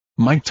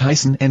Mike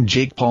Tyson and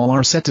Jake Paul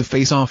are set to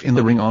face off in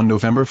the ring on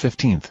November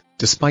 15,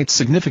 despite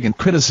significant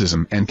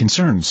criticism and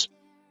concerns.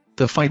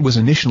 The fight was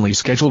initially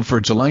scheduled for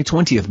July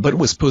 20 but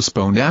was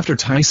postponed after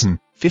Tyson,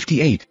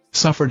 58,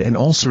 suffered an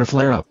ulcer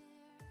flare-up.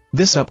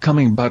 This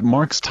upcoming bout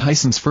marks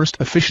Tyson's first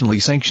officially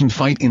sanctioned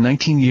fight in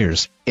 19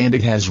 years, and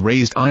it has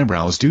raised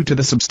eyebrows due to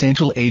the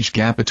substantial age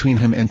gap between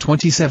him and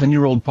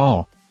 27-year-old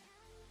Paul.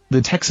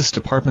 The Texas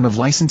Department of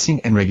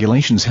Licensing and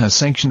Regulations has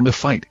sanctioned the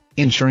fight,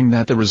 ensuring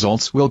that the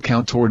results will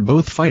count toward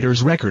both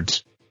fighters'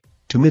 records.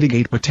 To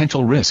mitigate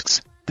potential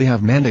risks, they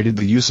have mandated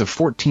the use of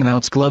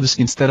 14-ounce gloves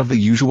instead of the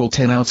usual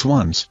 10-ounce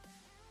ones.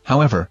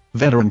 However,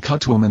 veteran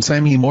cutwoman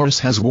Sammy Morris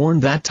has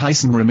warned that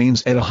Tyson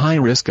remains at a high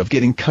risk of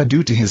getting cut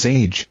due to his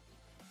age.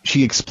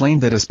 She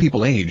explained that as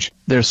people age,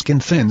 their skin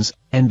thins,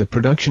 and the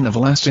production of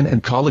elastin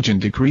and collagen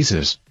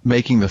decreases,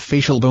 making the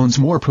facial bones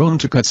more prone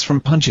to cuts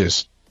from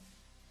punches.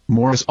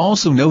 Morris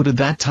also noted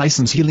that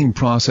Tyson's healing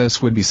process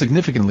would be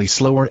significantly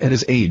slower at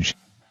his age.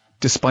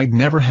 Despite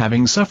never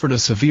having suffered a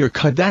severe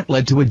cut that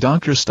led to a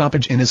doctor's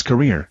stoppage in his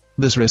career,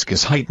 this risk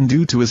is heightened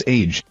due to his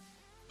age.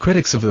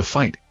 Critics of the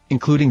fight,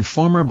 including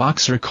former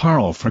boxer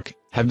Carl Frick,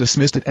 have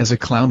dismissed it as a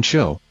clown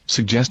show,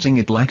 suggesting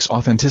it lacks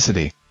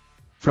authenticity.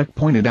 Frick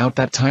pointed out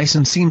that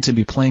Tyson seemed to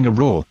be playing a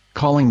role,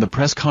 calling the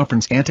press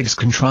conference antics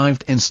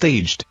contrived and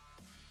staged.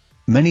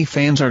 Many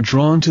fans are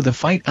drawn to the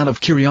fight out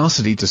of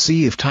curiosity to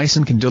see if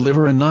Tyson can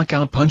deliver a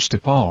knockout punch to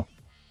Paul.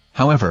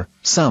 However,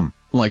 some,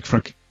 like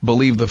Frick,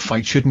 believe the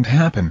fight shouldn't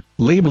happen,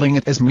 labeling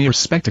it as mere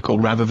spectacle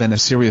rather than a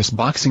serious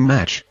boxing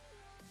match.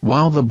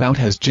 While the bout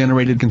has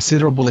generated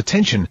considerable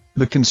attention,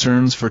 the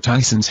concerns for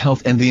Tyson's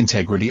health and the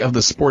integrity of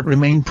the sport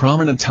remain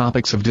prominent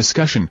topics of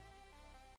discussion.